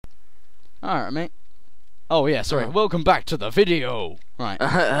Alright, mate. Oh yeah, sorry. Welcome back to the video. Right.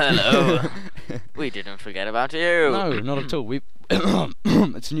 Hello. We didn't forget about you. No, not at all. We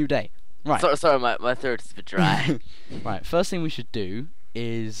it's a new day. Right. Sorry, my throat is a bit dry. Right. First thing we should do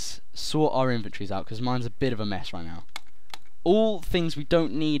is sort our inventories out because mine's a bit of a mess right now. All things we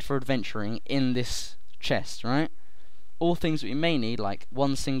don't need for adventuring in this chest, right? All things that we may need, like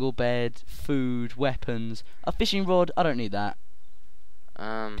one single bed, food, weapons, a fishing rod. I don't need that.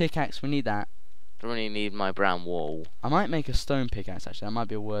 Pickaxe, we need that. Don't really need my brown wool. I might make a stone pickaxe actually. That might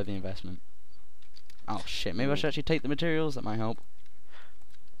be a worthy investment. Oh shit! Maybe I should actually take the materials. That might help.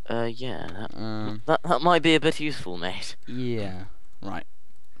 Yeah. That might be a bit useful, mate. Yeah. Right.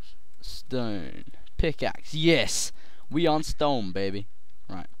 Stone pickaxe. Yes, we on stone, baby.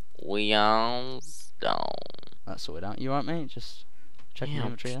 Right. We on stone. That's sorted out. You alright, mate? Just checking the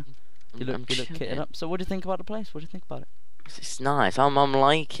inventory there. You look chilling. kitted up. So, what do you think about the place? What do you think about it? It's nice. I'm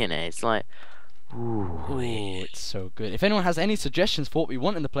liking it. It's like, ooh, it's so good. If anyone has any suggestions for what we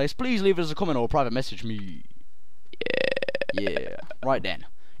want in the place, please leave it as a comment or private message me. Yeah. Right then,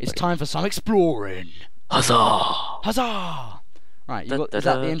 it's time for some exploring. Huzzah! Huzzah! Right, you got, is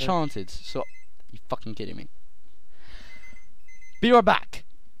that the enchanted? So, you fucking kidding me? Be right back.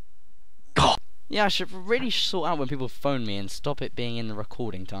 Yeah, I should really sort out when people phone me and stop it being in the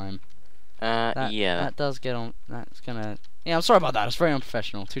recording time. Yeah. That does get on. That's gonna. Yeah, I'm sorry about that. It's very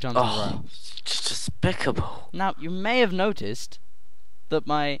unprofessional. 2 times in a row. Just despicable. Now you may have noticed that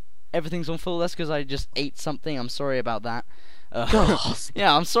my everything's on full. That's because I just ate something. I'm sorry about that.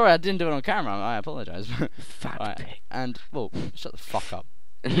 Yeah, I'm sorry I didn't do it on camera. I apologize. Fat pig. And well, shut the fuck up.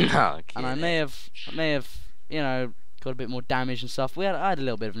 No. And I may have, you know, got a bit more damage and stuff. I had a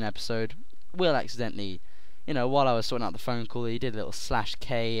little bit of an episode. Will accidentally, you know, while I was sorting out the phone call, he did a little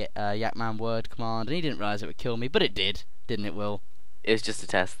 /K Yakman word command, and he didn't realise it would kill me, but it did, didn't it, Will? It was just a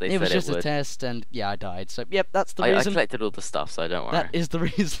test. They said it was just would. a test, and yeah, I died. So yep, that's the reason. I collected all the stuff, so don't worry. That is the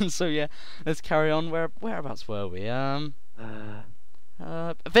reason. So yeah, let's carry on. Whereabouts were we?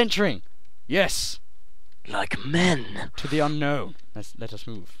 Adventuring. Yes. Like men. To the unknown. Let us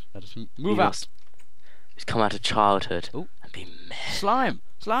move. Let us move out. Just come out of childhood and be men. Slime.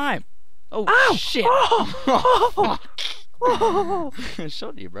 Oh, ow! Shit! Oh!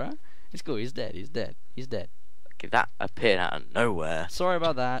 Shot you, bro. It's cool. He's dead. Okay, that appeared out of nowhere. Sorry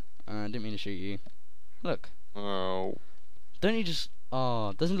about that. I didn't mean to shoot you. Look. Oh. Don't you just...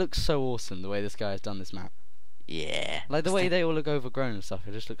 Oh, doesn't it look so awesome the way this guy has done this map? Yeah. Like the way they all look overgrown and stuff.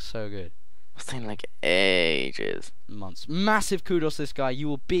 It just looks so good. It's taken like ages. Months. Massive kudos to this guy. You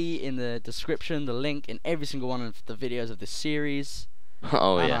will be in the description, the link in every single one of the videos of this series.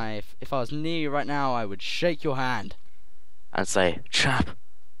 Oh and yeah. If I was near you right now, I would shake your hand and say, "Chap,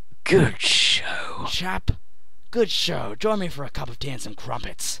 good show." Chap, good show. Join me for a cup of tea and some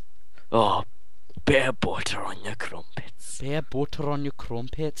crumpets. Oh, beer butter on your crumpets. Beer butter on your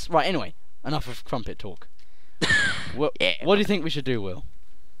crumpets. Right. Anyway, enough of crumpet talk. Yeah. What do you think we should do, Will?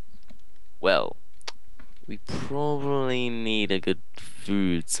 Well, we probably need a good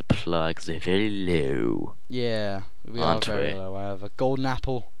food supply because they're very low. Yeah, we are very low. I have a golden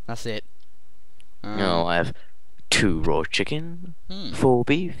apple. That's it. No, I have 2 raw chicken, 4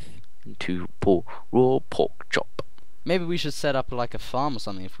 beef, and 2 raw pork chop. Maybe we should set up like a farm or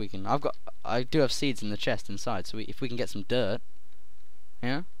something if we can. I do have seeds in the chest inside, so if we can get some dirt.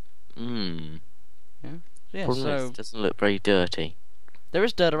 Yeah. Yeah. Yeah. Problem is, it doesn't look very dirty. There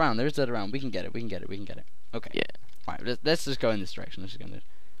is dirt around. We can get it. Okay. Yeah. Right. Let's just go in this direction. Let's just go in this.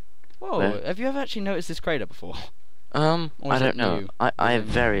 Whoa. Where? Have you ever actually noticed this crater before? I don't know. I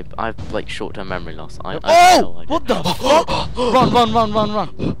have like short-term memory loss. Oh! What the fuck? Run!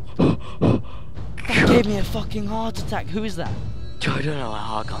 That gave me a fucking heart attack. Who is that? I don't know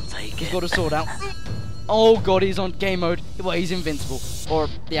how I can't take it. He's got a sword out. Oh god, he's on game mode. Well, he's invincible. Or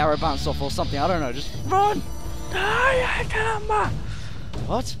the arrow bounced off or something. I don't know. Just run!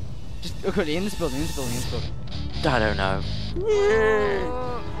 What? Just quickly in this building. I don't know.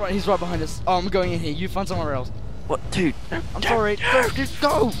 Right, he's right behind us. Oh, I'm going in here. You find somewhere else. What, dude? I'm sorry. Go, just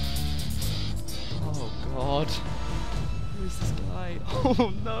go! Oh god. Who is this guy?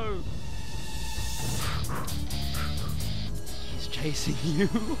 Oh no. He's chasing you.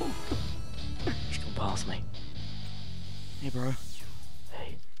 Oh god. He's gone past me. Hey, bro.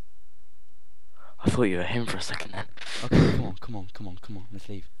 Hey. I thought you were him for a second then. Okay, come on. Let's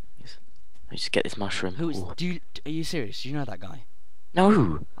leave. Let me just get this mushroom. Who is? Are you serious? Do you know that guy?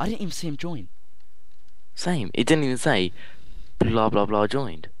 No. I didn't even see him join. Same. It didn't even say blah blah blah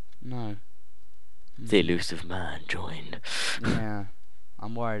joined. No. The elusive man joined. Yeah.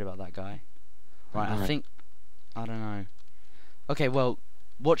 I'm worried about that guy. Right, I don't know. Okay, well,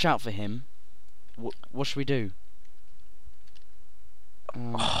 watch out for him. What should we do?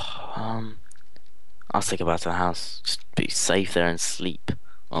 I'll think about the house. Just be safe there and sleep.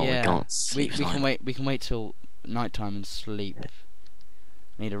 Oh, we Yeah, can't sleep. we can tonight. wait. We can wait till nighttime and sleep.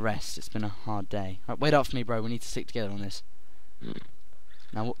 Need a rest. It's been a hard day. Right, wait up for me, bro. We need to stick together on this. Mm.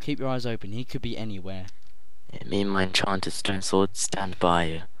 Now, keep your eyes open. He could be anywhere. Yeah, me and my enchanted stone sword stand by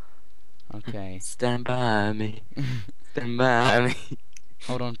you. Okay. Stand by me. Stand by me.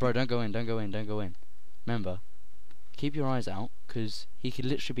 Hold on, bro. Don't go in. Don't go in. Don't go in. Remember, keep your eyes out, because he could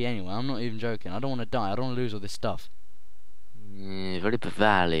literally be anywhere. I'm not even joking. I don't want to die. I don't want to lose all this stuff. Very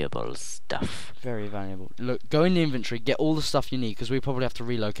valuable stuff. Very valuable. Look, go in the inventory. Get all the stuff you need, because we probably have to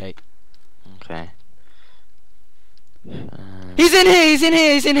relocate. Okay. He's in here. He's in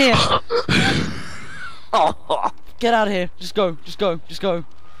here. He's in here. Get out of here. Just go. Just go. Just go.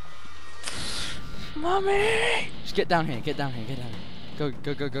 Mummy! Just get down here. Get down here. Get down here. Go.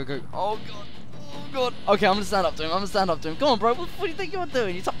 Go. Go. Go. Go. Oh god. Oh god. Okay, I'm gonna stand up to him. I'm gonna stand up to him. Come on, bro. What do you think you're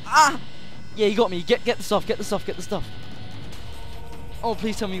doing? You Yeah, you got me. Get the stuff. Get the stuff. Get the stuff. Oh,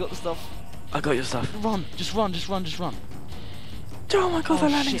 please tell me you got the stuff. I got your stuff. Run. Just run. Just run. Just run. Oh my god, Oh the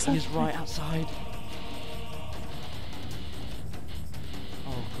landing shit, he's right outside.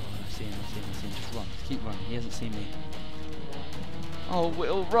 Oh god, I see him. I see him. I see him. Just run. Just keep running. He hasn't seen me. Oh,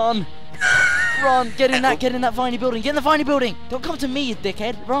 Will, run. Run. Get in that viney building. Get in the viney building. Don't come to me, you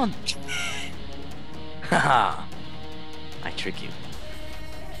dickhead. Run. Haha. I trick you.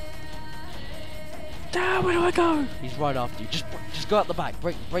 Where do I go? He's right after you. Just go out the back.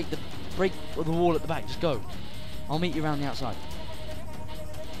 Break the wall at the back. Just go. I'll meet you around the outside.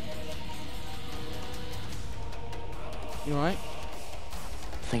 You alright?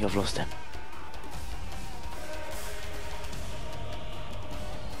 I think I've lost him.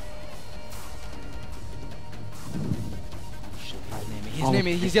 Oh shit, he's near me. He's near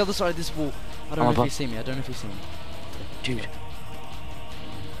me. He's the other side of this wall. I don't know if he's seen me. I don't know if he's seen me. Dude.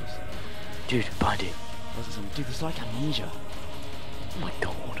 Dude, behind you. Doesn't see me. Dude, it's like amnesia. Oh my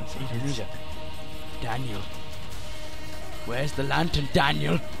god. It's amnesia. Daniel. Where's the lantern,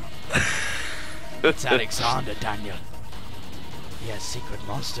 Daniel? It's Alexander, Daniel. He has secret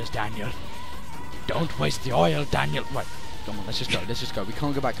monsters, Daniel. Don't waste the oil, Daniel. Right, come on, let's just go. Let's just go. We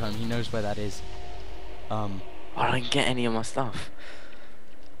can't go back home. He knows where that is. I didn't get any of my stuff.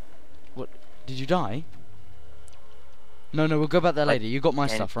 What? Did you die? No, we'll go back there later. You got my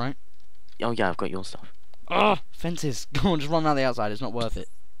stuff, right? Oh yeah, I've got your stuff. Ugh, fences. Come on, just run around the outside. It's not worth it.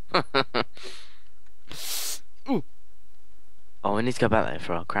 Ooh. Oh, we need to go back there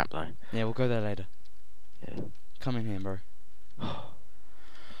for our crap though. Yeah, we'll go there later. Yeah. Come in here, bro.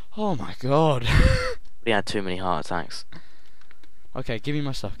 Oh my god. We had too many heart attacks. Okay, give me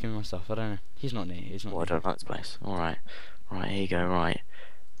my stuff. Give me my stuff. I don't know. He's not near. He's not. Oh, I near. don't like this place. Alright. Right, here you go, right.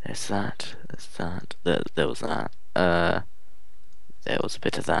 There's that. There's that. There was that. There was a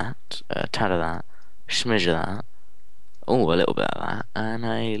bit of that. A tad of that. Smidge of that. Oh, a little bit of that. And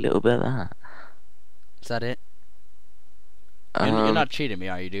a little bit of that. Is that it? You're not cheating me,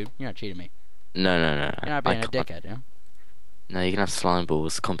 are you, dude? You're not cheating me. No. You're not being a dickhead, yeah? No, you can have slime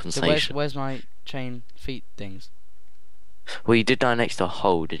balls So compensation. where's my chain feet things? Well, you did die next to a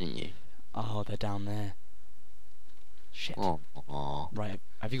hole, didn't you? Oh, they're down there. Shit. Oh. Right,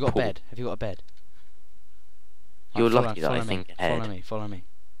 have you got a Poor- bed? Have you got a bed? You're Right, lucky that I follow me, think ahead. Follow me.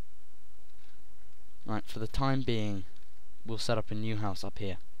 Right, for the time being, we'll set up a new house up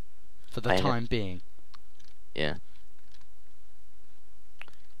here. For the time being. Yeah.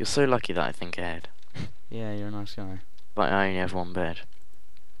 You're so lucky that I think ahead. Yeah, you're a nice guy. But I only have one bed.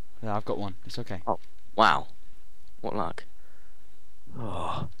 Yeah, I've got one. It's okay. Oh, wow. What luck.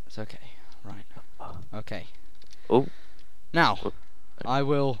 Oh. It's okay. Right. Okay. Oh. Now,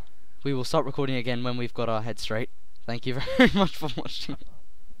 Oh. we will start recording again when we've got our head straight. Thank you very much for watching.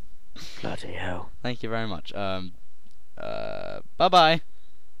 Bloody hell. Thank you very much. Bye-bye.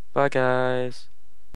 Bye, guys.